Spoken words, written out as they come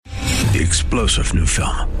The explosive new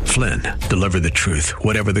film, Flynn, deliver the truth,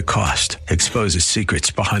 whatever the cost, exposes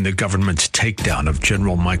secrets behind the government's takedown of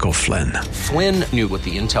General Michael Flynn. Flynn knew what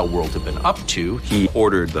the intel world had been up to. He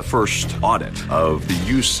ordered the first audit of the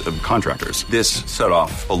use of contractors. This set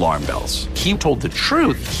off alarm bells. He told the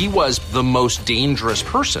truth. He was the most dangerous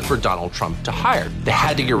person for Donald Trump to hire. They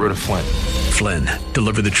had to get rid of Flynn. Flynn,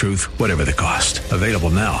 deliver the truth, whatever the cost. Available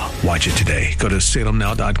now. Watch it today. Go to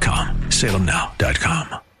salemnow.com.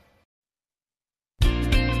 salemnow.com.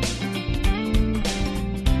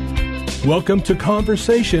 Welcome to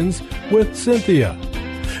Conversations with Cynthia.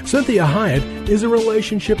 Cynthia Hiett is a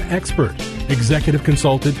relationship expert, executive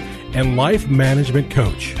consultant, and life management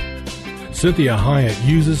coach. Cynthia Hiett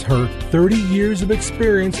uses her 30 years of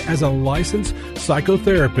experience as a licensed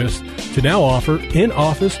psychotherapist to now offer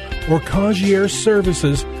in-office or concierge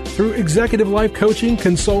services through executive life coaching,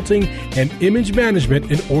 consulting, and image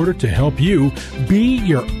management in order to help you be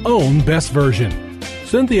your own best version.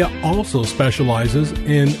 Cynthia also specializes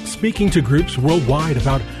in speaking to groups worldwide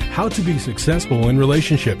about how to be successful in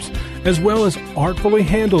relationships, as well as artfully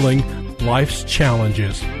handling life's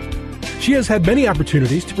challenges. She has had many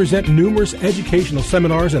opportunities to present numerous educational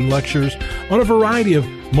seminars and lectures on a variety of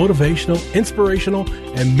motivational, inspirational,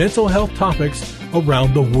 and mental health topics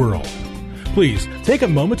around the world. Please take a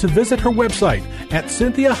moment to visit her website at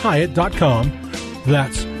CynthiaHiett.com.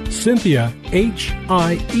 That's Cynthia, HIETT.com.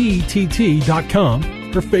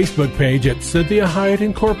 Her Facebook page at Cynthia Hiett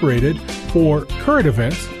Incorporated for current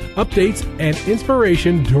events, updates, and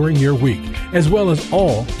inspiration during your week, as well as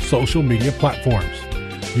all social media platforms.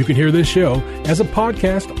 You can hear this show as a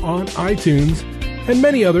podcast on iTunes and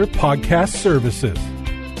many other podcast services.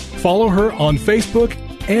 Follow her on Facebook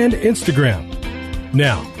and Instagram.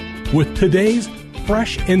 Now, with today's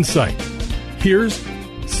fresh insight, here's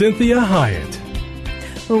Cynthia Hiett.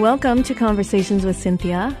 Well, welcome to Conversations with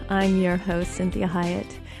Cynthia. I'm your host, Cynthia Hiett.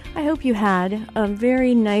 I hope you had a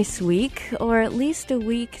very nice week, or at least a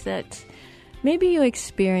week that maybe you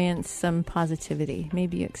experienced some positivity.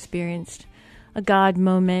 Maybe you experienced a God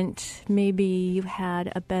moment. Maybe you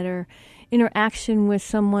had a better interaction with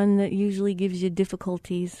someone that usually gives you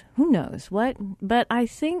difficulties. Who knows what? But I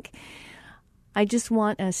think I just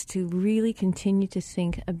want us to really continue to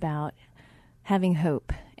think about having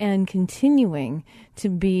hope and continuing to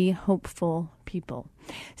be hopeful people.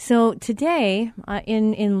 So today,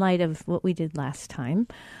 in light of what we did last time,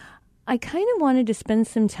 I kind of wanted to spend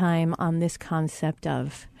some time on this concept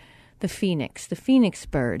of the phoenix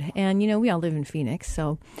bird. And, you know, we all live in Phoenix,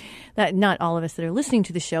 so that not all of us that are listening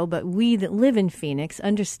to the show, but we that live in Phoenix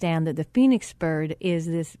understand that the phoenix bird is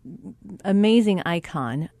this amazing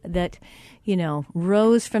icon that, you know,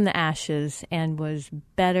 rose from the ashes and was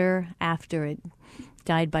better after it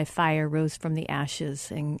died by fire, rose from the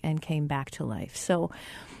ashes and came back to life. So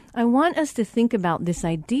I want us to think about this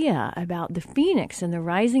idea about the phoenix and the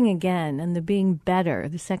rising again and the being better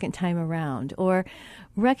the second time around, or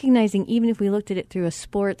recognizing, even if we looked at it through a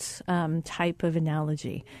sports type of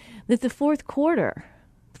analogy, that the fourth quarter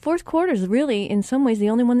is really in some ways the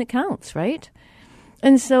only one that counts, right?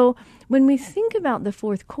 And so when we think about the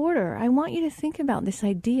fourth quarter, I want you to think about this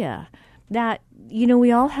idea that, you know,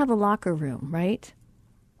 we all have a locker room, right?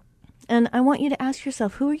 And I want you to ask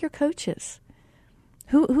yourself, who are your coaches?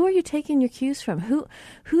 Who are you taking your cues from?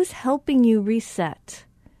 Who's helping you reset?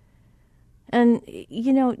 And,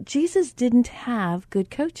 you know, Jesus didn't have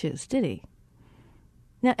good coaches, did he?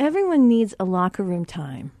 Now, everyone needs a locker room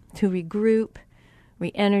time to regroup,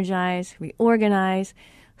 re-energize, reorganize,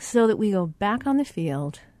 so that we go back on the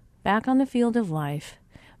field of life,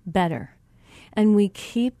 better. And we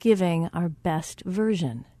keep giving our best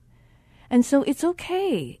version. And so it's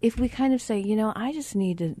okay if we kind of say, you know, I just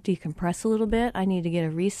need to decompress a little bit. I need to get a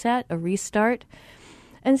reset, a restart.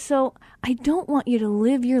 And so I don't want you to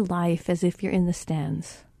live your life as if you're in the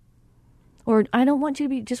stands. Or I don't want you to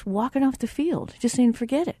be just walking off the field, just saying,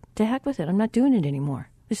 forget it. To heck with it. I'm not doing it anymore.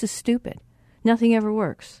 This is stupid. Nothing ever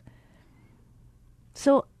works.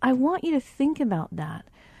 So I want you to think about that.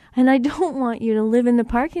 And I don't want you to live in the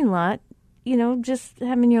parking lot, you know, just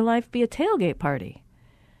having your life be a tailgate party.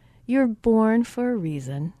 You're born for a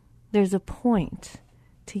reason. There's a point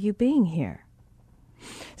to you being here.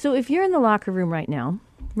 So if you're in the locker room right now,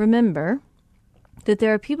 remember that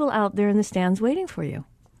there are people out there in the stands waiting for you.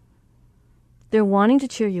 They're wanting to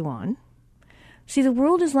cheer you on. See, the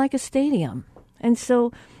world is like a stadium. And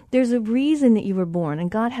so there's a reason that you were born, and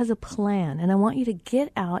God has a plan. And I want you to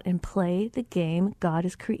get out and play the game God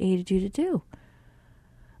has created you to do.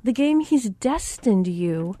 The game He's destined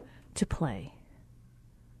you to play.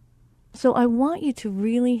 So I want you to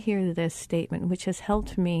really hear this statement, which has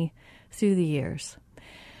helped me through the years.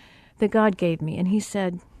 that God gave me. And he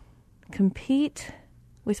said, compete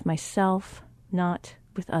with myself, not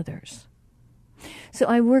with others. So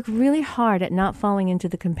I work really hard at not falling into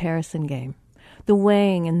the comparison game, the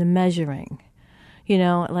weighing and the measuring. You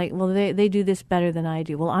know, like, well, they do this better than I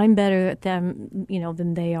do. Well, I'm better at them,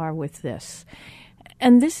 than they are with this.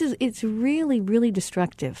 And it's really, really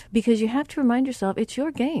destructive, because you have to remind yourself it's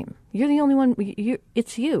your game. You're the only one,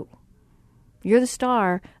 it's you. You're the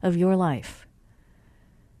star of your life.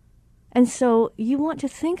 And so you want to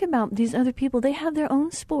think about these other people. They have their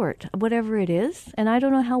own sport, whatever it is, and I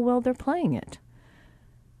don't know how well they're playing it.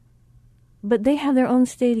 But they have their own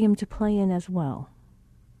stadium to play in as well.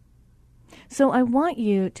 So I want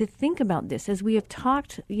you to think about this as we have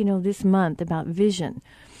talked, this month about vision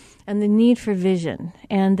and the need for vision,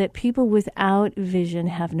 and that people without vision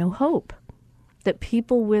have no hope, that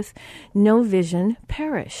people with no vision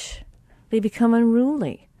perish. They become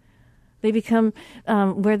unruly. They become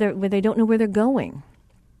where they don't know where they're going.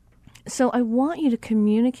 So I want you to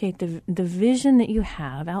communicate the vision that you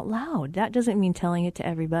have out loud. That doesn't mean telling it to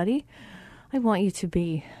everybody. I want you to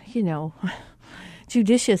be,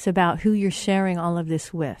 judicious about who you're sharing all of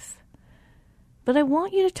this with. But I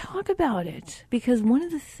want you to talk about it, because one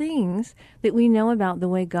of the things that we know about the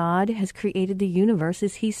way God has created the universe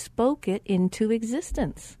is he spoke it into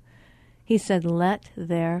existence. He said, let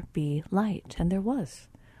there be light, and there was.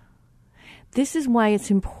 This is why it's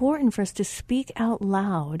important for us to speak out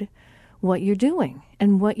loud what you're doing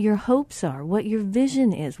and what your hopes are, what your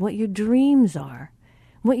vision is, what your dreams are,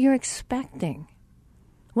 what you're expecting,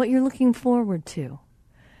 what you're looking forward to.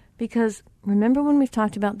 Because remember when we've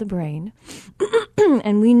talked about the brain,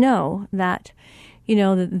 and we know that,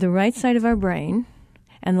 the right side of our brain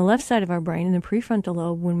and the left side of our brain and the prefrontal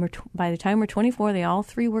lobe, by the time we're 24, they all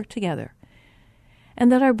three work together.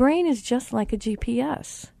 And that our brain is just like a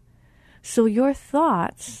GPS. So your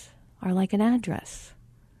thoughts are like an address.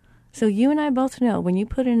 So you and I both know when you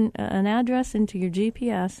put in an address into your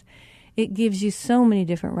GPS, it gives you so many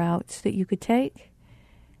different routes that you could take.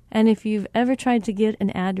 And if you've ever tried to get an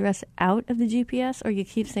address out of the GPS, or you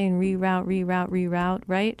keep saying reroute,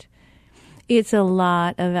 right? It's a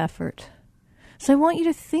lot of effort. So I want you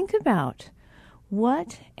to think about,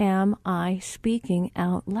 what am I speaking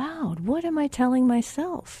out loud? What am I telling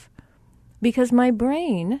myself? Because my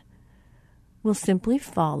brain will simply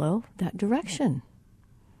follow that direction.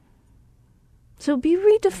 So be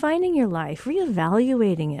redefining your life,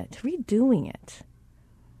 reevaluating it, redoing it.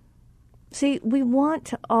 See, we want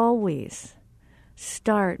to always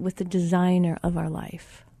start with the designer of our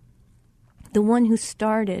life, the one who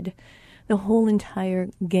started the whole entire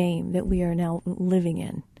game that we are now living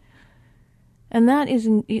in. And that is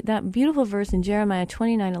that beautiful verse in Jeremiah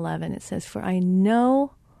 29:11. It says, for I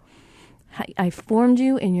know I formed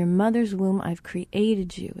you in your mother's womb. I've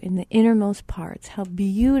created you in the innermost parts. How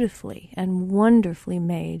beautifully and wonderfully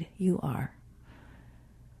made you are.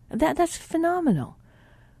 That's phenomenal.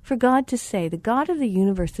 For God to say, the God of the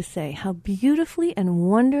universe to say, how beautifully and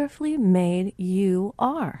wonderfully made you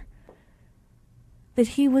are. That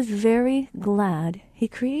he was very glad he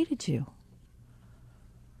created you.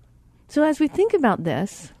 So as we think about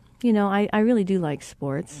this, I really do like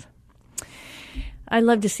sports. I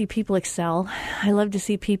love to see people excel. I love to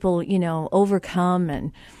see people, overcome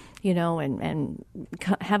and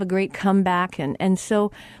have a great comeback. And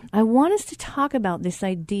so I want us to talk about this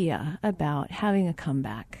idea about having a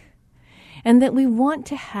comeback, and that we want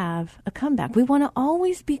to have a comeback. We want to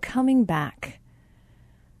always be coming back.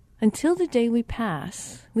 Until the day we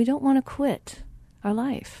pass, we don't want to quit our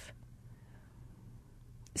life.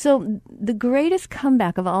 So the greatest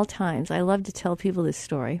comeback of all times, I love to tell people this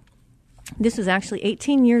story. This was actually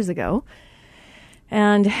 18 years ago,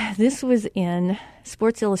 and this was in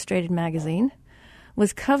Sports Illustrated magazine,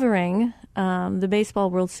 was covering the Baseball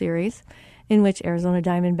World Series, in which Arizona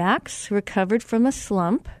Diamondbacks recovered from a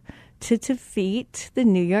slump to defeat the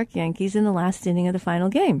New York Yankees in the last inning of the final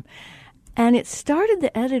game. And it started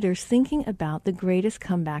the editors thinking about the greatest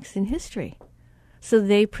comebacks in history. So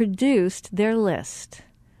they produced their list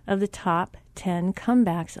of the top 10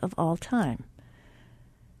 comebacks of all time.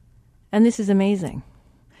 And this is amazing.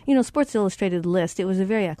 Sports Illustrated list, it was a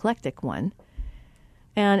very eclectic one.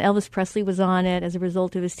 And Elvis Presley was on it as a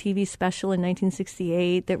result of his TV special in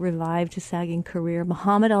 1968 that revived his sagging career.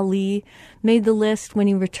 Muhammad Ali made the list when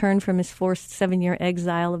he returned from his forced 7-year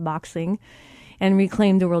exile of boxing and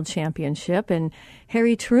reclaimed the world championship. And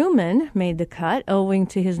Harry Truman made the cut owing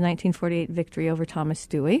to his 1948 victory over Thomas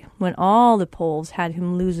Dewey, when all the polls had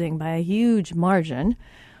him losing by a huge margin.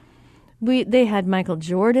 They had Michael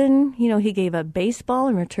Jordan. You know, he gave up baseball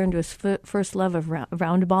and returned to his first love of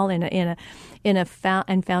roundball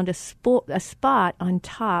and found a spot on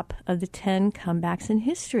top of the 10 comebacks in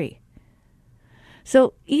history.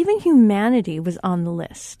 So even humanity was on the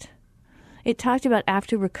list. It talked about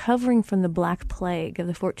after recovering from the Black Plague of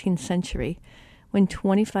the 14th century, when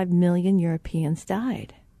 25 million Europeans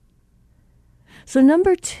died. So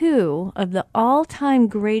number 2 of the all-time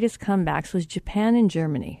greatest comebacks was Japan and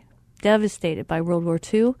Germany, devastated by World War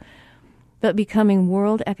II, but becoming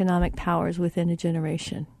world economic powers within a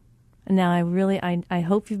generation. And now I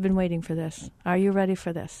hope you've been waiting for this. Are you ready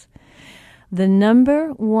for this? The number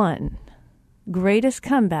 1 greatest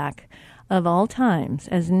comeback of all times,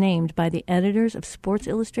 as named by the editors of Sports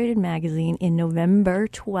Illustrated magazine in November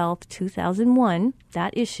 12, 2001,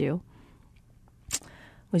 that issue,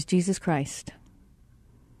 was Jesus Christ.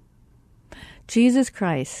 Jesus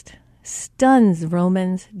Christ stuns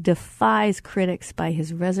Romans, defies critics by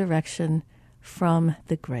his resurrection from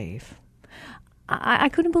the grave. I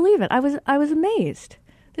couldn't believe it. I was amazed.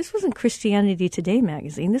 This wasn't Christianity Today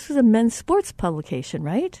magazine. This was a men's sports publication,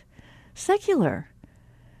 right? Secular.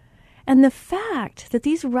 And the fact that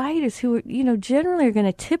these writers who, generally are going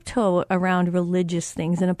to tiptoe around religious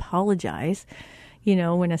things and apologize,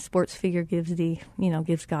 when a sports figure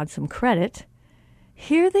gives God some credit,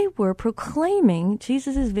 here they were proclaiming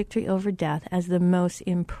Jesus' victory over death as the most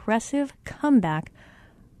impressive comeback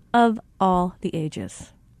of all the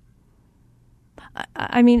ages.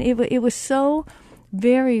 I mean, it was so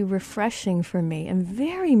very refreshing for me and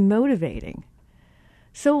very motivating.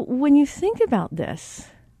 So when you think about this,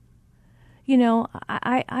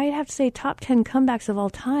 I have to say top 10 comebacks of all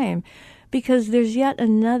time, because there's yet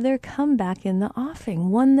another comeback in the offing,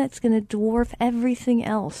 one that's going to dwarf everything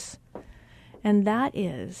else. And that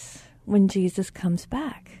is when Jesus comes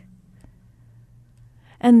back.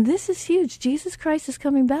 And this is huge. Jesus Christ is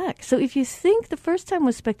coming back. So if you think the first time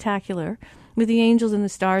was spectacular with the angels and the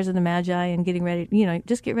stars and the magi and getting ready,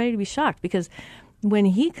 just get ready to be shocked, because when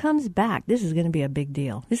he comes back, this is going to be a big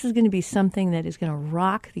deal. This is going to be something that is going to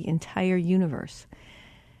rock the entire universe.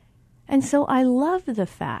 And so I love the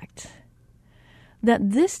fact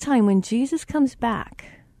that this time when Jesus comes back,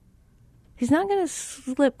 he's not going to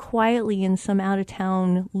slip quietly in some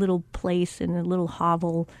out-of-town little place in a little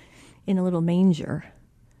hovel in a little manger.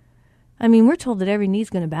 I mean, we're told that every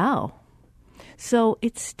knee's going to bow. So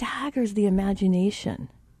it staggers the imagination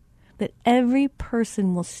that every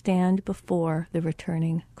person will stand before the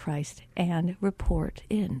returning Christ and report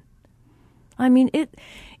in. I mean,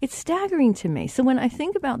 it's staggering to me. So when I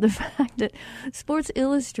think about the fact that Sports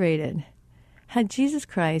Illustrated had Jesus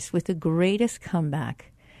Christ with the greatest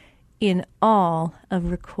comeback in all of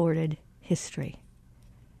recorded history.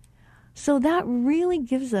 So that really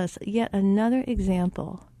gives us yet another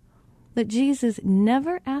example that Jesus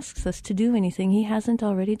never asks us to do anything he hasn't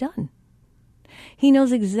already done. He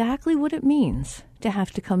knows exactly what it means to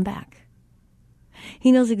have to come back.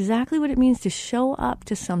 He knows exactly what it means to show up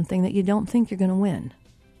to something that you don't think you're going to win,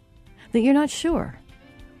 that you're not sure,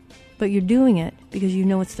 but you're doing it because you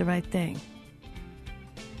know it's the right thing.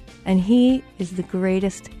 And he is the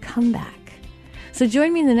greatest comeback. So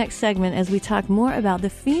join me in the next segment as we talk more about the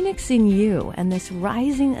Phoenix in you and this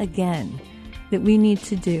rising again that we need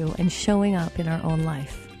to do and showing up in our own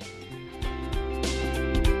life.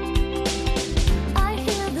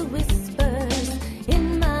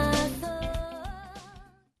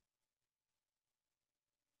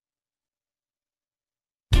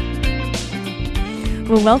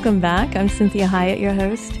 Well, welcome back. I'm Cynthia Hiett, your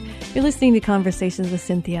host. You're listening to Conversations with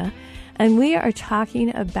Cynthia, and we are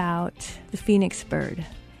talking about the Phoenix bird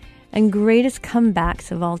and greatest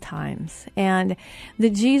comebacks of all times. And that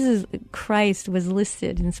Jesus Christ was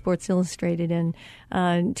listed in Sports Illustrated in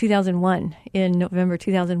 2001, in November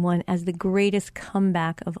 2001, as the greatest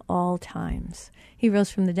comeback of all times. He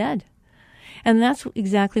rose from the dead. And that's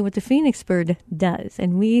exactly what the Phoenix bird does.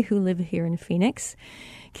 And we who live here in Phoenix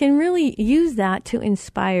can really use that to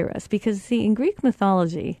inspire us. Because, see, in Greek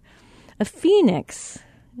mythology, a phoenix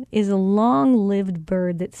is a long-lived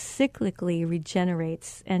bird that cyclically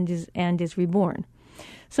regenerates and is reborn.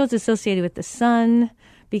 So it's associated with the sun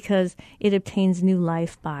because it obtains new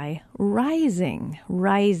life by rising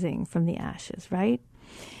from the ashes, right?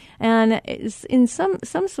 And in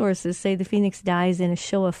some sources say the phoenix dies in a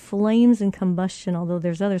show of flames and combustion, although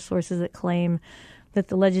there's other sources that claim that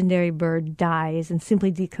the legendary bird dies and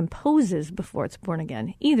simply decomposes before it's born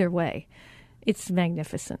again. Either way, it's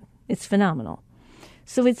magnificent. It's phenomenal.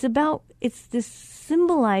 So it's this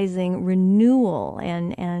symbolizing renewal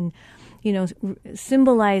and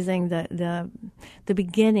symbolizing the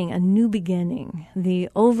beginning, a new beginning, the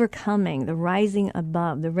overcoming, the rising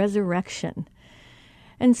above, the resurrection.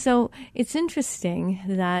 And so it's interesting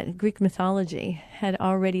that Greek mythology had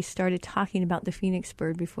already started talking about the phoenix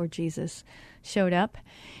bird before Jesus showed up,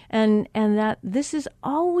 and that this is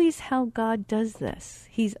always how God does this.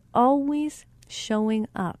 He's always showing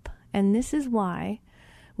up. And this is why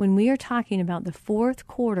when we are talking about the fourth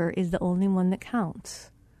quarter is the only one that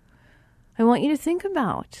counts. I want you to think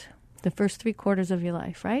about the first 3 quarters of your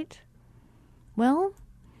life, right? Well,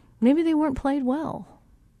 maybe they weren't played well.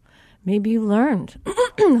 Maybe you learned,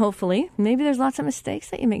 hopefully. Maybe there's lots of mistakes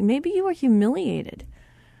that you make. Maybe you were humiliated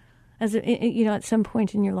at some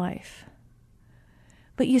point in your life.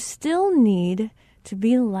 But you still need to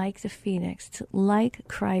be like the phoenix, like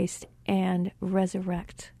Christ, and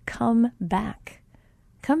resurrect. Come back.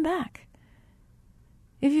 Come back.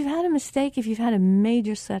 If you've had a mistake, if you've had a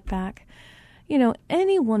major setback,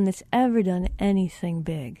 anyone that's ever done anything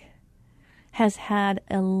big has had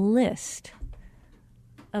a list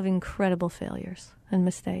of incredible failures and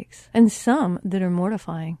mistakes, and some that are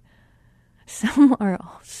mortifying. Some are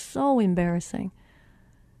so embarrassing.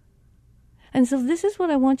 And so this is what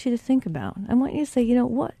I want you to think about. I want you to say,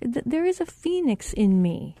 there is a phoenix in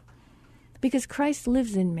me because Christ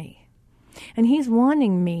lives in me. And he's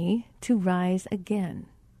wanting me to rise again.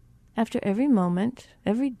 After every moment,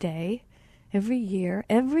 every day, every year,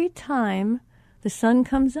 every time the sun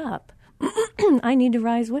comes up, I need to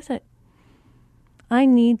rise with it. I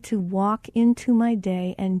need to walk into my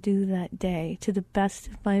day and do that day to the best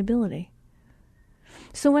of my ability.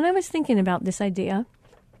 So when I was thinking about this idea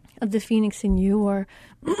of the phoenix in you, or,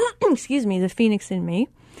 the phoenix in me,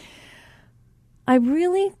 I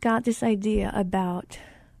really got this idea about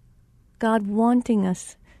God wanting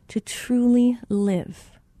us to truly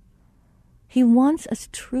live. He wants us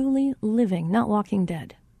truly living, not walking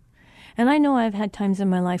dead. And I know I've had times in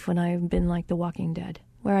my life when I've been like the walking dead,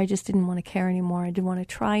 where I just didn't want to care anymore. I didn't want to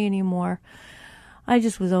try anymore. I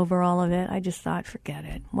just was over all of it. I just thought, forget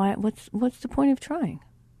it. What's the point of trying?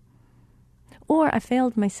 Or I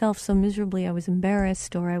failed myself so miserably I was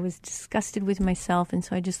embarrassed, or I was disgusted with myself, and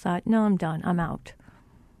so I just thought, no, I'm done. I'm out.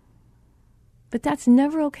 But that's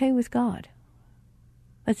never okay with God.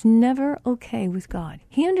 That's never okay with God.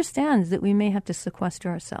 He understands that we may have to sequester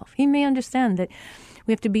ourselves. He may understand that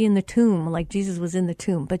we have to be in the tomb like Jesus was in the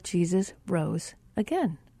tomb, but Jesus rose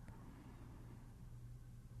again.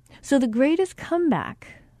 So the greatest comeback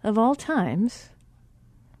of all times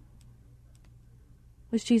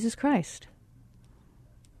was Jesus Christ.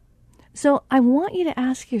 So I want you to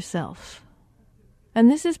ask yourself,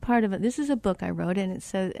 and this is part of it. This is a book I wrote, and it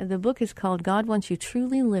says the book is called God Wants You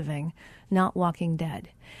Truly Living, Not Walking Dead.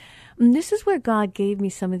 And this is where God gave me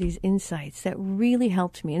some of these insights that really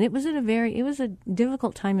helped me. And it was a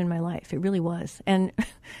difficult time in my life. It really was. And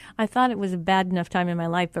I thought it was a bad enough time in my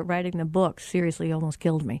life, but writing the book seriously almost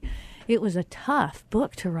killed me. It was a tough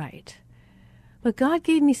book to write. But God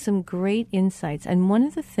gave me some great insights. And one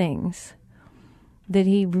of the things that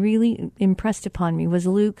he really impressed upon me was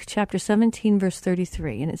Luke chapter 17, verse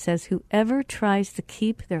 33. And it says, whoever tries to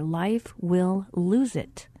keep their life will lose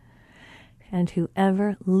it. And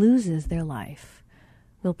whoever loses their life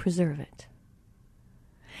will preserve it.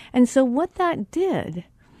 And so what that did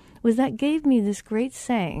was that gave me this great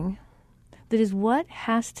saying that is what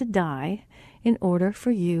has to die in order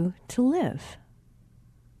for you to live.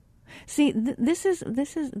 See, this is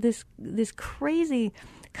this crazy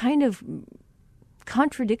kind of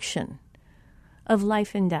contradiction of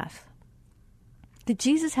life and death. That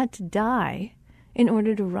Jesus had to die in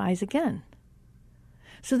order to rise again.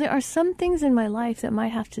 So there are some things in my life that might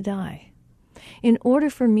have to die in order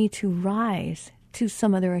for me to rise to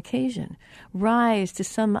some other occasion, rise to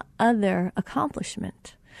some other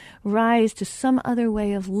accomplishment, rise to some other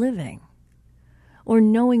way of living, or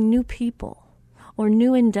knowing new people, or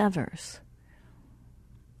new endeavors.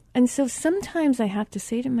 And so sometimes I have to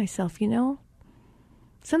say to myself,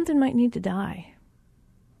 something might need to die.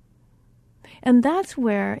 And that's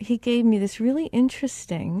where he gave me this really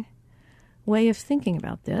interesting way of thinking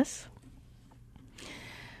about this.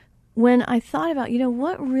 When I thought about,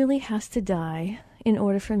 what really has to die in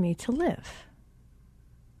order for me to live?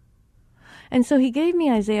 And so he gave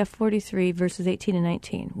me Isaiah 43, verses 18 and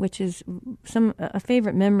 19, which is a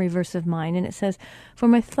favorite memory verse of mine. And it says, for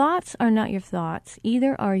my thoughts are not your thoughts,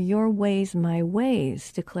 either are your ways my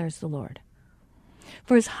ways, declares the Lord.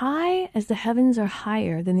 For as high as the heavens are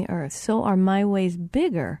higher than the earth, so are my ways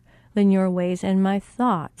bigger than your ways, and my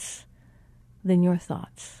thoughts than your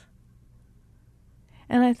thoughts.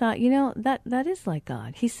 And I thought, that is like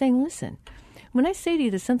God. He's saying, listen, When I say to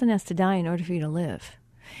you that something has to die in order for you to live,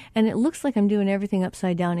 and it looks like I'm doing everything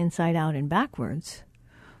upside down, inside out, and backwards,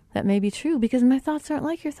 that may be true because my thoughts aren't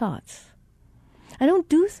like your thoughts. I don't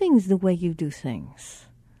do things the way you do things.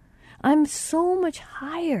 I'm so much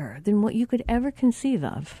higher than what you could ever conceive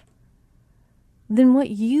of, than what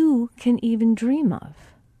you can even dream of.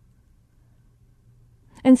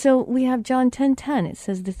 And so we have John 10:10. It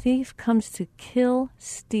says, the thief comes to kill,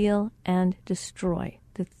 steal, and destroy.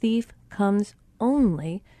 The thief comes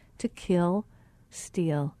only to kill,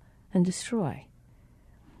 steal, and destroy.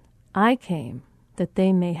 I came that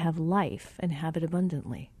they may have life and have it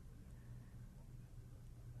abundantly.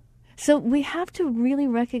 So we have to really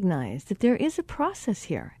recognize that there is a process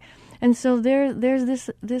here. And so there's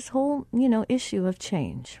this whole, issue of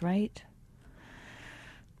change, right?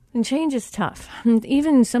 And change is tough,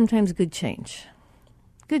 even sometimes good change.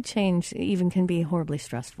 Good change even can be horribly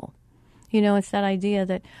stressful. It's that idea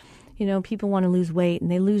that, people want to lose weight and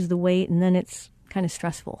they lose the weight and then it's kind of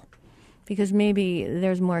stressful because maybe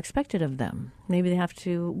there's more expected of them. Maybe they have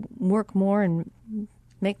to work more and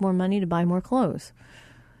make more money to buy more clothes.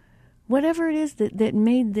 Whatever it is that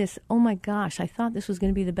made this, oh my gosh, I thought this was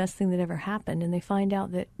going to be the best thing that ever happened, and they find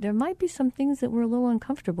out that there might be some things that were a little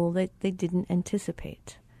uncomfortable that they didn't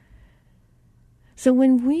anticipate. So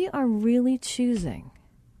when we are really choosing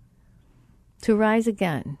to rise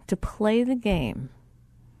again, to play the game,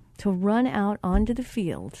 to run out onto the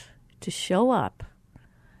field, to show up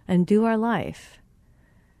and do our life,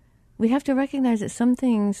 we have to recognize that some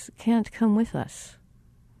things can't come with us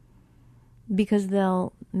because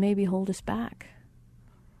they'll maybe hold us back.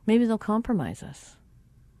 Maybe they'll compromise us.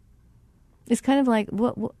 It's kind of like,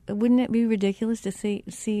 wouldn't it be ridiculous to see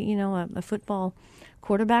a football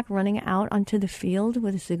quarterback running out onto the field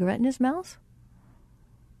with a cigarette in his mouth?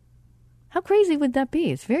 How crazy would that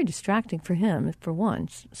be? It's very distracting for him, for one.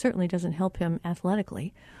 It certainly doesn't help him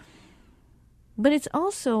athletically. But it's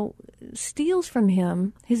also steals from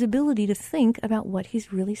him his ability to think about what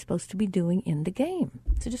he's really supposed to be doing in the game.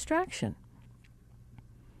 It's a distraction.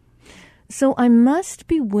 So I must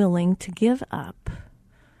be willing to give up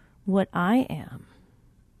what I am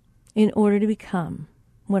in order to become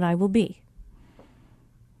what I will be.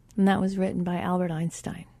 And that was written by Albert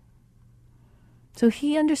Einstein. So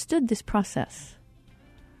he understood this process,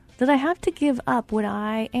 that I have to give up what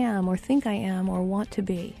I am or think I am or want to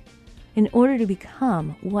be in order to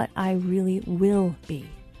become what I really will be,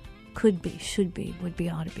 could be, should be, would be,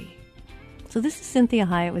 ought to be. So this is Cynthia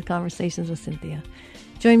Hiett with Conversations with Cynthia.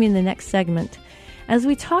 Join me in the next segment as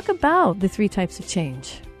we talk about the 3 types of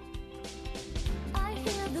change. I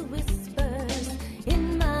hear the whispers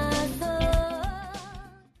in my thoughts.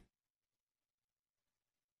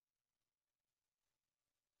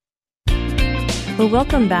 Well,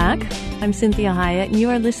 welcome back. I'm Cynthia Hiett, and you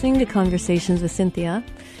are listening to Conversations with Cynthia.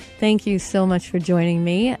 Thank you so much for joining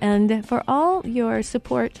me and for all your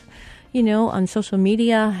support, on social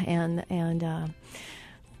media and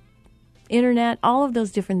internet, all of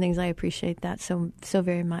those different things. I appreciate that so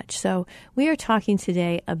very much. So we are talking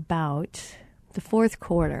today about the 4th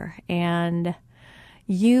quarter and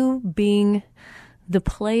you being the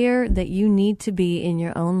player that you need to be in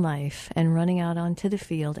your own life and running out onto the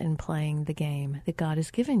field and playing the game that God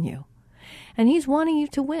has given you. And he's wanting you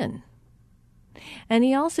to win. And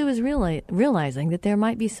he also is realizing that there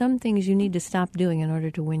might be some things you need to stop doing in order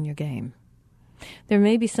to win your game. There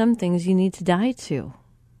may be some things you need to die to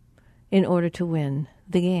in order to win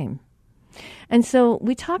the game. And so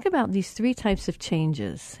we talk about these 3 types of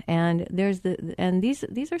changes, and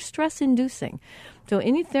these are stress-inducing. So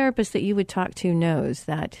any therapist that you would talk to knows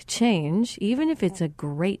that change, even if it's a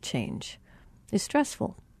great change, is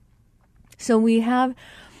stressful. So we have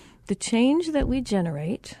the change that we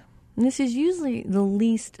generate, and this is usually the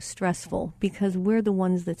least stressful because we're the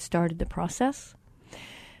ones that started the process.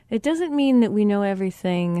 It doesn't mean that we know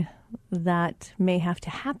everything that may have to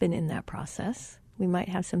happen in that process. We might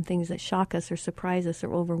have some things that shock us or surprise us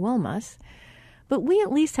or overwhelm us. But we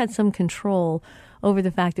at least had some control over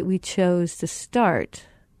the fact that we chose to start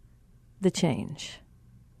the change.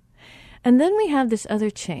 And then we have this other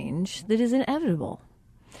change that is inevitable.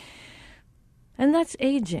 And that's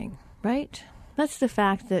aging, right? That's the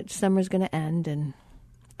fact that summer's going to end and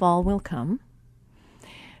fall will come.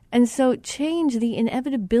 And so change, the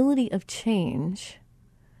inevitability of change,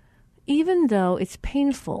 even though it's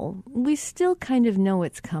painful, we still kind of know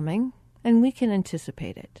it's coming and we can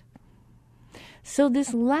anticipate it. So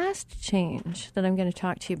this last change that I'm going to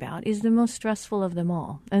talk to you about is the most stressful of them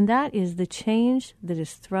all, and that is the change that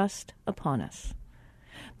is thrust upon us.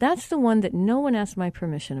 That's the one that no one asked my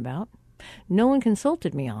permission about, no one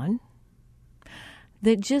consulted me on,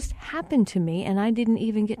 that just happened to me and I didn't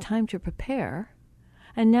even get time to prepare,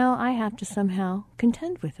 and now I have to somehow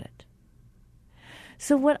contend with it.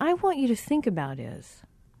 So what I want you to think about is,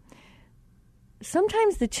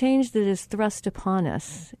 sometimes the change that is thrust upon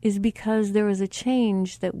us is because there was a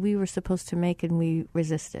change that we were supposed to make and we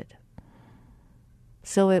resisted.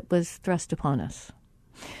 So it was thrust upon us.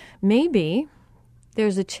 Maybe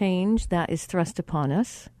there's a change that is thrust upon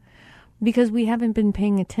us because we haven't been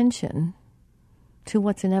paying attention to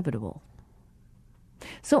what's inevitable.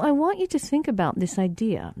 So I want you to think about this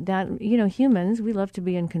idea that, humans, we love to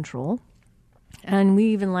be in control, and we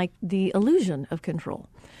even like the illusion of control.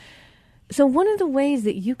 So one of the ways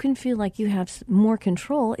that you can feel like you have more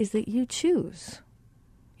control is that you choose.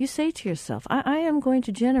 You say to yourself, I am going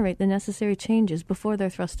to generate the necessary changes before they're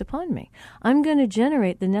thrust upon me. I'm going to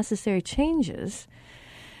generate the necessary changes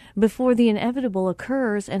before the inevitable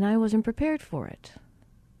occurs and I wasn't prepared for it.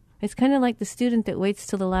 It's kind of like the student that waits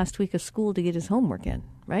till the last week of school to get his homework in,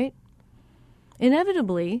 right?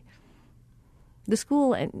 Inevitably, the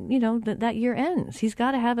school, that year ends. He's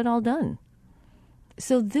got to have it all done.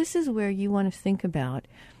 So this is where you want to think about,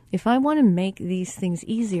 if I want to make these things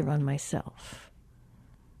easier on myself,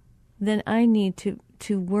 then I need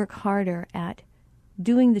to work harder at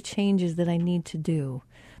doing the changes that I need to do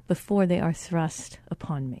before they are thrust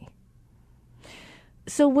upon me.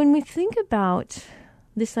 So when we think about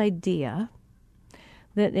this idea,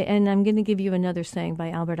 and I'm going to give you another saying by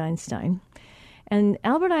Albert Einstein. And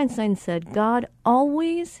Albert Einstein said, God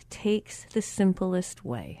always takes the simplest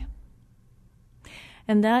way.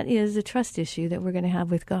 And that is a trust issue that we're going to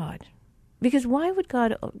have with God. Because why would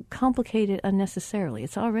God complicate it unnecessarily?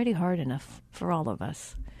 It's already hard enough for all of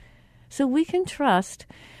us. So we can trust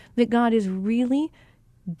that God is really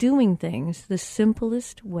doing things the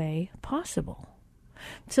simplest way possible.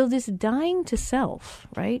 So this dying to self,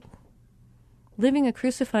 right? Living a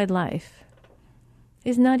crucified life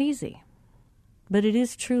is not easy. But it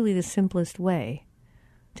is truly the simplest way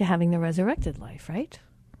to having the resurrected life, right?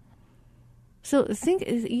 So think,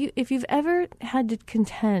 if you've ever had to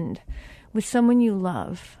contend with someone you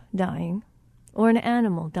love dying, or an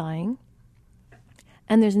animal dying,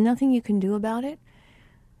 and there's nothing you can do about it,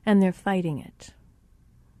 and they're fighting it,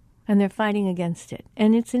 and they're fighting against it,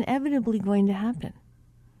 and it's inevitably going to happen.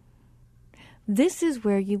 This is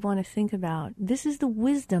where you want to think about, this is the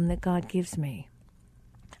wisdom that God gives me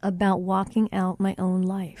about walking out my own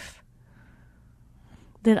life.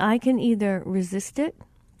 That I can either resist it,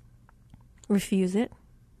 refuse it,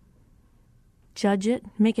 judge it,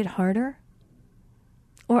 make it harder,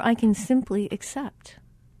 or I can simply accept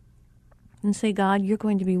and say, God, you're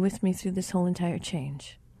going to be with me through this whole entire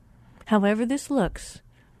change. However this looks,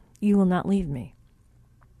 you will not leave me.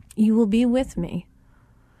 You will be with me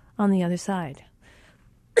on the other side.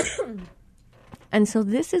 And so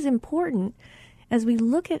this is important as we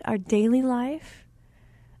look at our daily life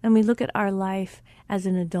and we look at our life as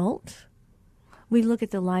an adult. We look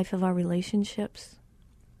at the life of our relationships.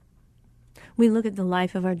 We look at the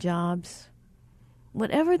life of our jobs.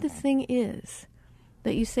 Whatever the thing is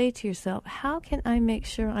that you say to yourself, how can I make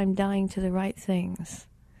sure I'm dying to the right things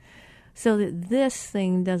so that this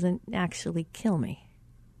thing doesn't actually kill me?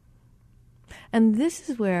 And this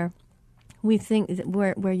is where we think,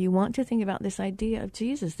 where you want to think about this idea of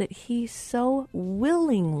Jesus, that he so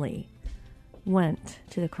willingly went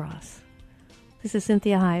to the cross. This is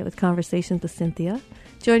Cynthia Hiett with Conversations with Cynthia.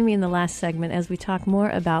 Join me in the last segment as we talk more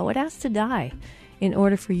about what has to die in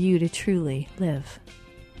order for you to truly live.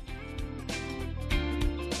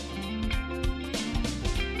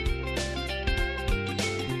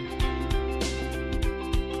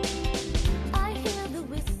 I hear the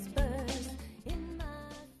whispers in my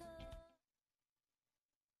thoughts.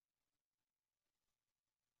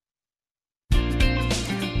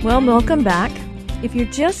 Well, welcome back. If you're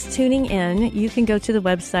just tuning in, you can go to the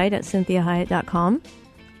website at CynthiaHiett.com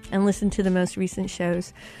and listen to the most recent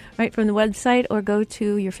shows right from the website, or go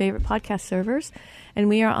to your favorite podcast servers, and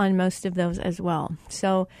we are on most of those as well.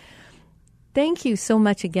 So thank you so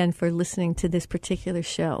much again for listening to this particular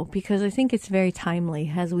show, because I think it's very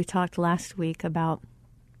timely, as we talked last week about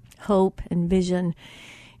hope and vision,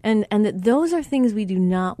 and that those are things we do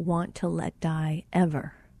not want to let die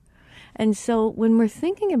ever. And so when we're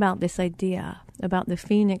thinking about this idea about the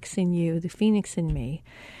phoenix in you, the phoenix in me,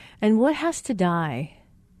 and what has to die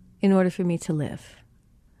in order for me to live?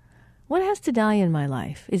 What has to die in my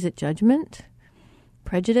life? Is it judgment,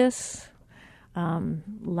 prejudice,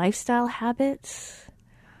 lifestyle habits?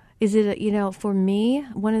 Is it, for me,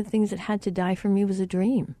 one of the things that had to die for me was a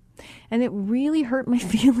dream. And it really hurt my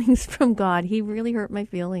feelings from God. He really hurt my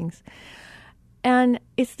feelings. And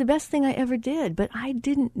it's the best thing I ever did, but I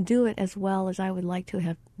didn't do it as well as I would like to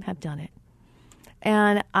have done it.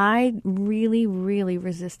 And I really, really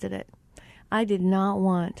resisted it. I did not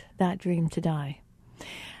want that dream to die.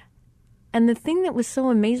 And the thing that was so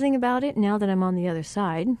amazing about it, now that I'm on the other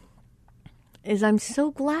side, is I'm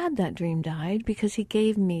so glad that dream died, because he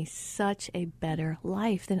gave me such a better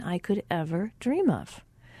life than I could ever dream of.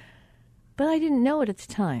 But I didn't know it at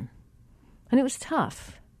the time. And it was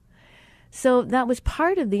tough. So that was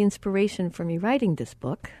part of the inspiration for me writing this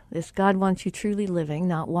book, this God Wants You Truly Living,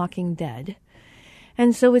 Not Walking Dead.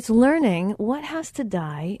 And so it's learning what has to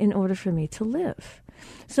die in order for me to live.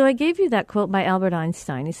 So I gave you that quote by Albert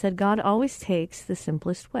Einstein. He said, God always takes the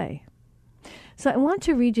simplest way. So I want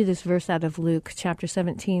to read you this verse out of Luke chapter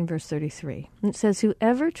 17, verse 33. It says,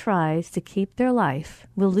 whoever tries to keep their life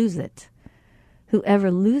will lose it. Whoever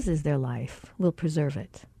loses their life will preserve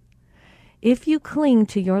it. If you cling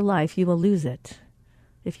to your life, you will lose it.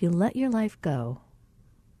 If you let your life go,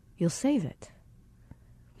 you'll save it.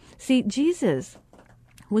 See, Jesus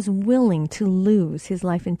was willing to lose his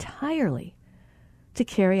life entirely to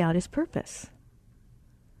carry out his purpose.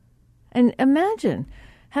 And imagine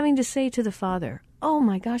having to say to the Father, oh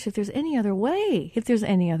my gosh, if there's any other way, if there's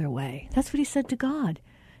any other way. That's what he said to God.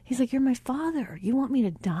 He's like, you're my Father. You want me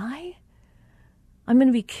to die? I'm going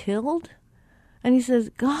to be killed? And he says,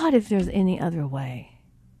 God, if there's any other way.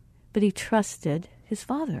 But he trusted his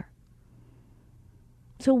Father.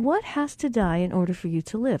 So what has to die in order for you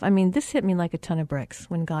to live? I mean, this hit me like a ton of bricks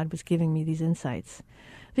when God was giving me these insights.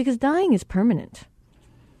 Because dying is permanent.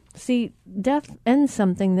 See, death ends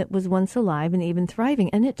something that was once alive and even thriving,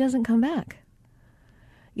 and it doesn't come back.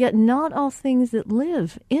 Yet not all things that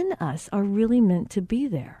live in us are really meant to be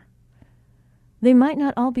there. They might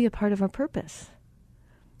not all be a part of our purpose.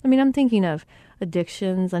 I mean, I'm thinking of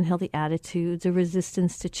addictions, unhealthy attitudes, a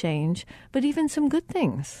resistance to change, but even some good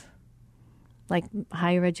things, like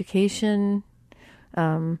higher education,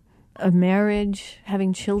 a marriage,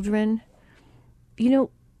 having children. You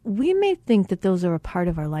know, we may think that those are a part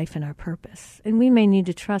of our life and our purpose, and we may need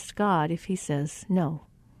to trust God if he says no.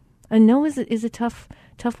 And no is a tough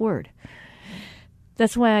word.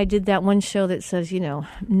 That's why I did that one show that says,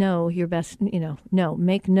 no, your best, no,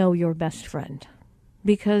 make no your best friend.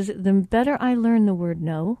 Because the better I learn the word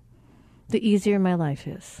no, the easier my life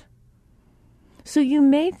is. So you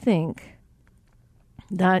may think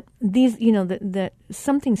that these, that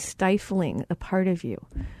something's stifling a part of you,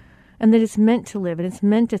 and that it's meant to live, and it's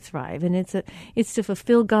meant to thrive, and it's to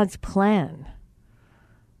fulfill God's plan.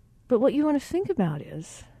 But what you want to think about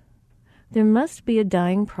is there must be a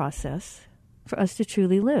dying process for us to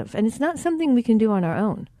truly live. And it's not something we can do on our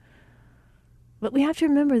own. But we have to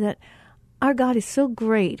remember that our God is so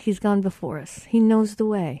great, he's gone before us. He knows the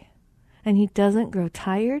way. And he doesn't grow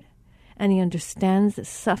tired. And he understands that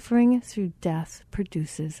suffering through death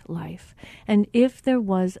produces life. And if there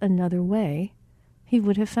was another way, he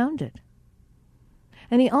would have found it.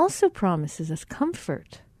 And he also promises us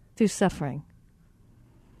comfort through suffering.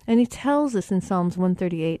 And he tells us in Psalms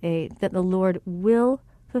 138:8 that the Lord will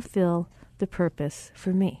fulfill the purpose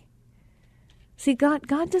for me. See, God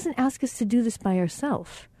doesn't ask us to do this by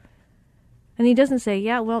ourselves. And he doesn't say,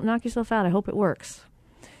 yeah, well, knock yourself out. I hope it works.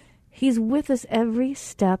 He's with us every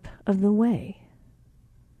step of the way.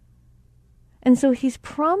 And so he's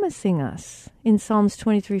promising us in Psalms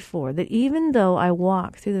 23:4 that even though I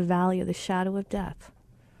walk through the valley of the shadow of death,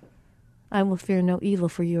 I will fear no evil,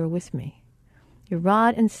 for you are with me. Your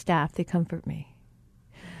rod and staff, they comfort me.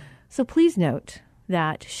 So please note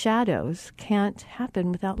that shadows can't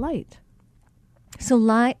happen without light. So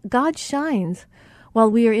God shines while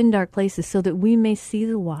we are in dark places so that we may see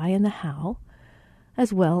the why and the how,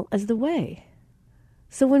 as well as the way.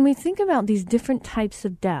 So when we think about these different types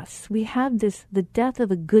of deaths, we have the death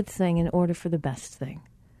of a good thing in order for the best thing.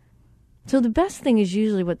 So the best thing is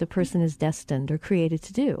usually what the person is destined or created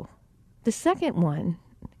to do. The second one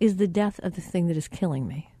is the death of the thing that is killing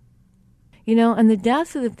me. And the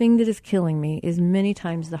death of the thing that is killing me is many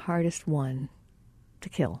times the hardest one to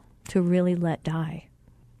kill, to really let die.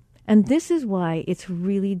 And this is why it's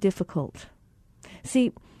really difficult.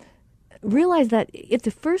 See, realize that if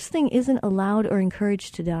the first thing isn't allowed or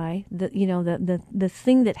encouraged to die, the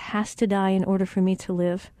thing that has to die in order for me to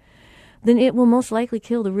live, then it will most likely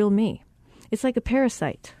kill the real me. It's like a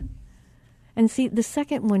parasite. And see, the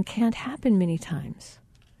second one can't happen many times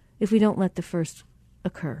if we don't let the first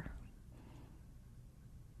occur.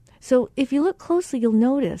 So if you look closely, you'll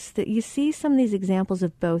notice that you see some of these examples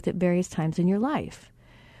of both at various times in your life.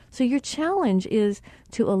 So your challenge is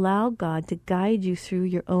to allow God to guide you through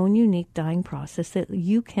your own unique dying process, that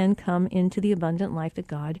you can come into the abundant life that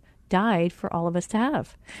God died for all of us to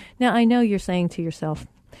have. Now, I know you're saying to yourself,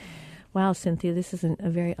 wow, Cynthia, this isn't a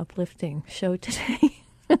very uplifting show today.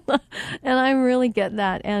 And I really get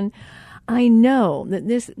that. And I know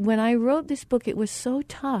that when I wrote this book, it was so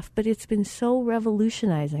tough, but it's been so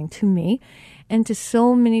revolutionizing to me and to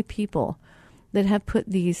so many people that have put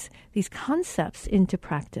these concepts into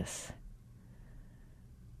practice.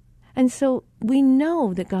 And so we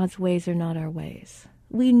know that God's ways are not our ways.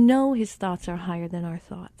 We know his thoughts are higher than our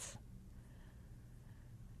thoughts.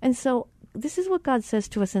 And so this is what God says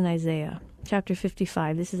to us in Isaiah chapter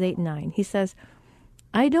 55. This is 8 and 9. He says,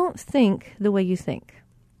 I don't think the way you think.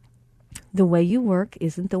 The way you work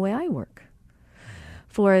isn't the way I work.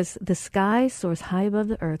 For as the sky soars high above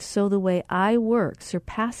the earth, so the way I work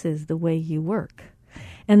surpasses the way you work.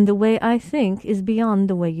 And the way I think is beyond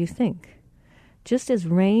the way you think. Just as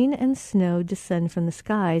rain and snow descend from the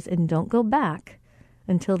skies and don't go back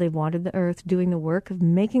until they've watered the earth, doing the work of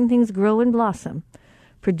making things grow and blossom,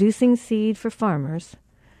 producing seed for farmers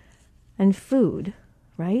and food,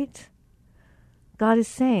 right? God is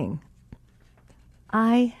saying,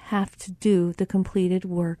 I have to do the completed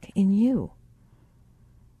work in you.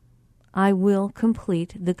 I will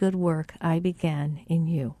complete the good work I began in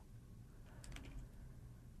you.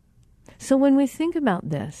 So when we think about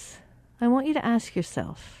this, I want you to ask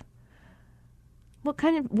yourself, what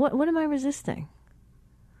am I resisting?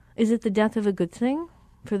 Is it the death of a good thing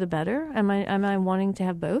for the better? Am I wanting to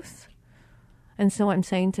have both? And so I'm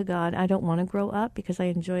saying to God, I don't want to grow up because I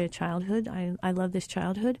enjoy a childhood. I love this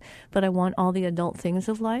childhood, but I want all the adult things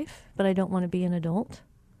of life, but I don't want to be an adult.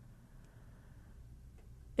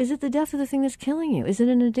 Is it the death of the thing that's killing you? Is it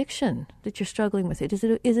an addiction that you're struggling with? Is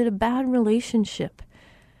it a bad relationship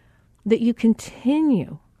that you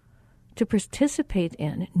continue to participate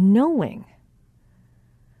in, knowing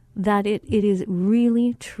that it is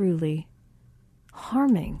really, truly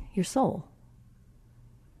harming your soul?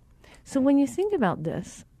 So when you think about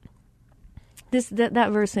that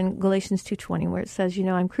verse in Galatians 2:20 where it says,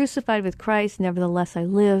 I'm crucified with Christ, nevertheless I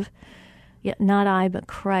live, yet not I, but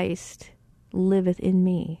Christ liveth in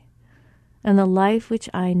me. And the life which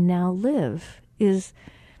I now live is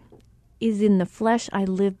in the flesh. I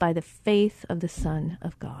live by the faith of the Son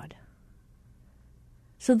of God.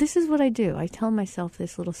 So this is what I do. I tell myself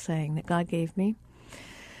this little saying that God gave me.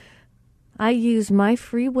 I use my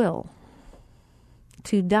free will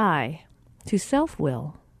to die to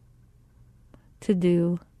self-will to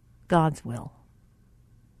do God's will.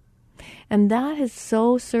 And that has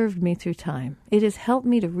so served me through time. It has helped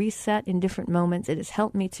me to reset in different moments. It has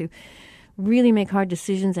helped me to really make hard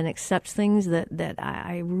decisions and accept things that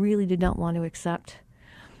I really did not want to accept.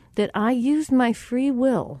 That I used my free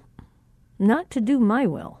will not to do my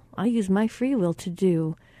will. I use my free will to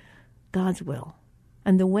do God's will.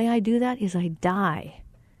 And the way I do that is I die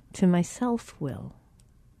to my self-will.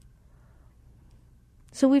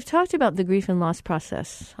 So we've talked about the grief and loss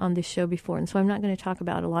process on this show before, and so I'm not going to talk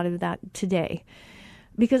about a lot of that today,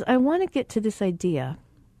 because I want to get to this idea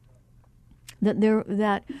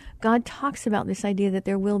that God talks about this idea that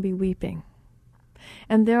there will be weeping.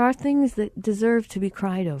 And there are things that deserve to be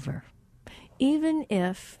cried over, even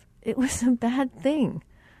if it was a bad thing.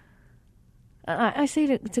 I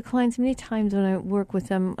say to clients many times when I work with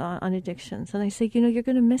them on addictions, and I say, you're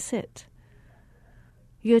going to miss it.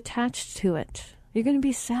 You're attached to it. You're going to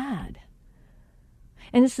be sad.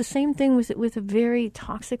 And it's the same thing with a very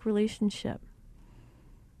toxic relationship.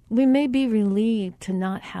 We may be relieved to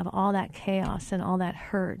not have all that chaos and all that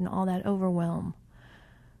hurt and all that overwhelm.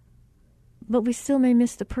 But we still may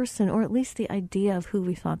miss the person, or at least the idea of who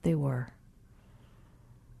we thought they were.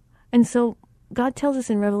 And so God tells us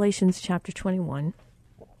in Revelations chapter 21,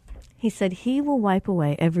 he said, he will wipe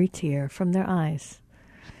away every tear from their eyes.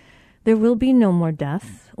 There will be no more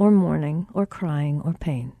death, or mourning, or crying, or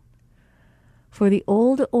pain. For the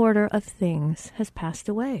old order of things has passed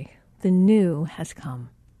away. The new has come.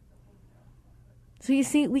 So you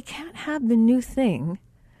see, we can't have the new thing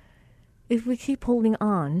if we keep holding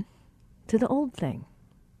on to the old thing.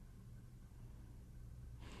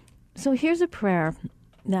 So here's a prayer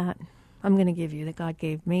that I'm going to give you, that God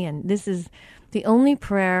gave me, and this is the only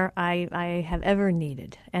prayer I have ever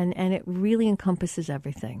needed, and it really encompasses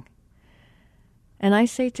everything. And I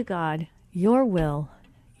say to God, your will,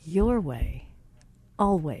 your way,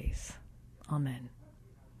 always. Amen.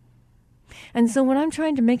 And so when I'm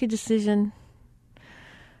trying to make a decision,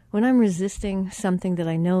 when I'm resisting something that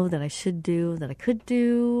I know that I should do, that I could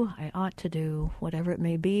do, I ought to do, whatever it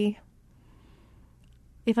may be,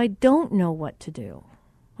 if I don't know what to do,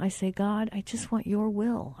 I say, God, I just want your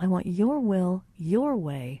will. I want your will, your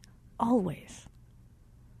way, always.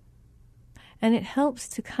 And it helps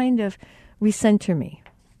to kind of recenter me.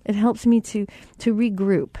 It helps me to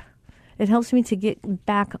regroup. It helps me to get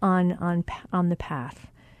back on the path.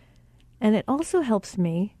 And it also helps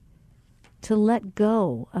me to let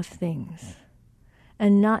go of things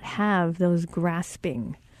and not have those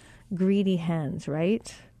grasping, greedy hands,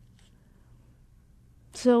 right?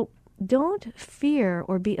 So don't fear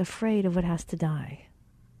or be afraid of what has to die.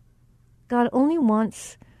 God only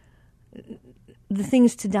wants the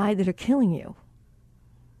things to die that are killing you.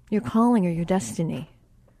 Your calling or your destiny.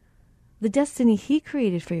 The destiny He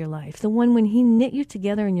created for your life. The one when He knit you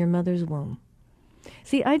together in your mother's womb.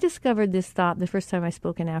 See, I discovered this thought the first time I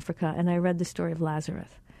spoke in Africa, and I read the story of Lazarus.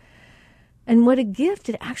 And what a gift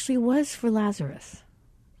it actually was for Lazarus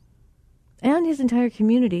and his entire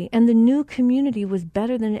community. And the new community was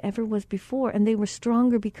better than it ever was before, and they were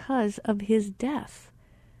stronger because of his death.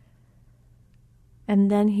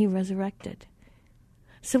 And then he resurrected.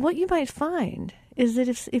 So what you might find is that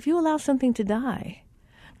if you allow something to die,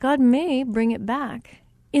 God may bring it back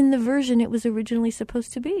in the version it was originally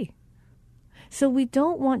supposed to be. So we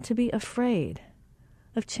don't want to be afraid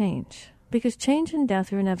of change, because change and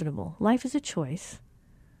death are inevitable. Life is a choice.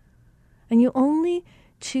 And you only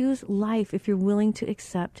choose life if you're willing to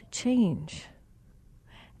accept change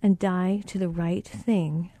and die to the right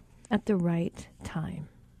thing at the right time.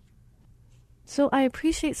 So I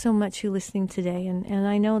appreciate so much you listening today, and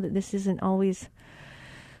I know that this isn't always,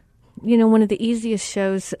 one of the easiest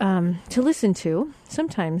shows to listen to.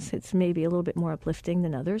 Sometimes it's maybe a little bit more uplifting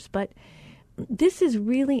than others, but this is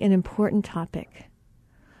really an important topic.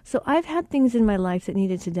 So I've had things in my life that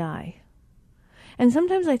needed to die. And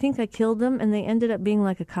sometimes I think I killed them, and they ended up being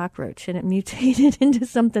like a cockroach, and it mutated into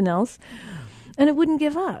something else, and it wouldn't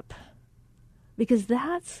give up. Because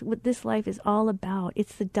that's what this life is all about.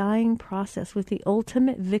 It's the dying process with the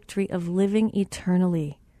ultimate victory of living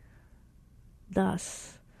eternally.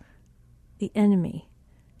 Thus, the enemy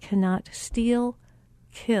cannot steal,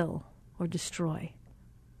 kill, or destroy.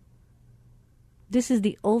 This is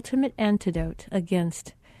the ultimate antidote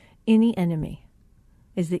against any enemy,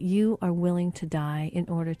 is that you are willing to die in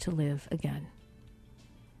order to live again.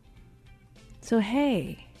 So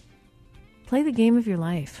hey, play the game of your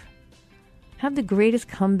life. Have the greatest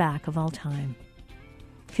comeback of all time.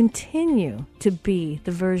 Continue to be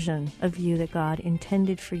the version of you that God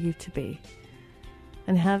intended for you to be.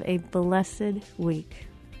 And have a blessed week.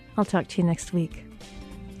 I'll talk to you next week.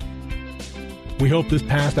 We hope this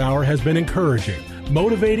past hour has been encouraging,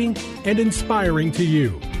 motivating, and inspiring to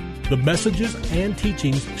you. The messages and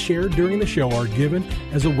teachings shared during the show are given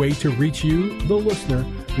as a way to reach you, the listener,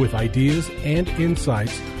 with ideas and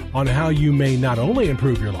insights on how you may not only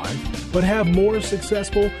improve your life, but have more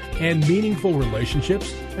successful and meaningful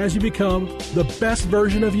relationships as you become the best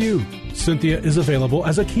version of you. Cynthia is available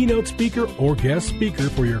as a keynote speaker or guest speaker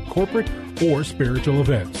for your corporate or spiritual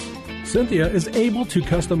events. Cynthia is able to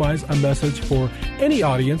customize a message for any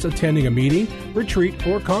audience attending a meeting, retreat,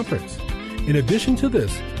 or conference. In addition to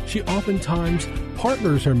this, she oftentimes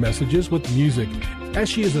partners her messages with music, as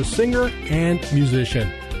she is a singer and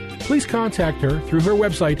musician. Please contact her through her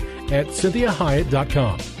website at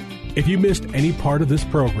CynthiaHyatt.com. If you missed any part of this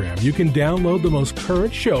program, you can download the most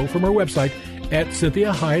current show from her website at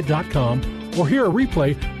CynthiaHyatt.com or hear a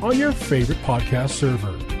replay on your favorite podcast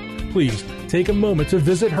server. Please take a moment to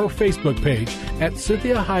visit her Facebook page at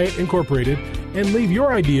Cynthia Hyatt Incorporated and leave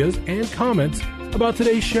your ideas and comments about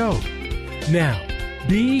today's show. Now,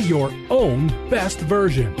 be your own best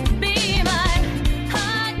version.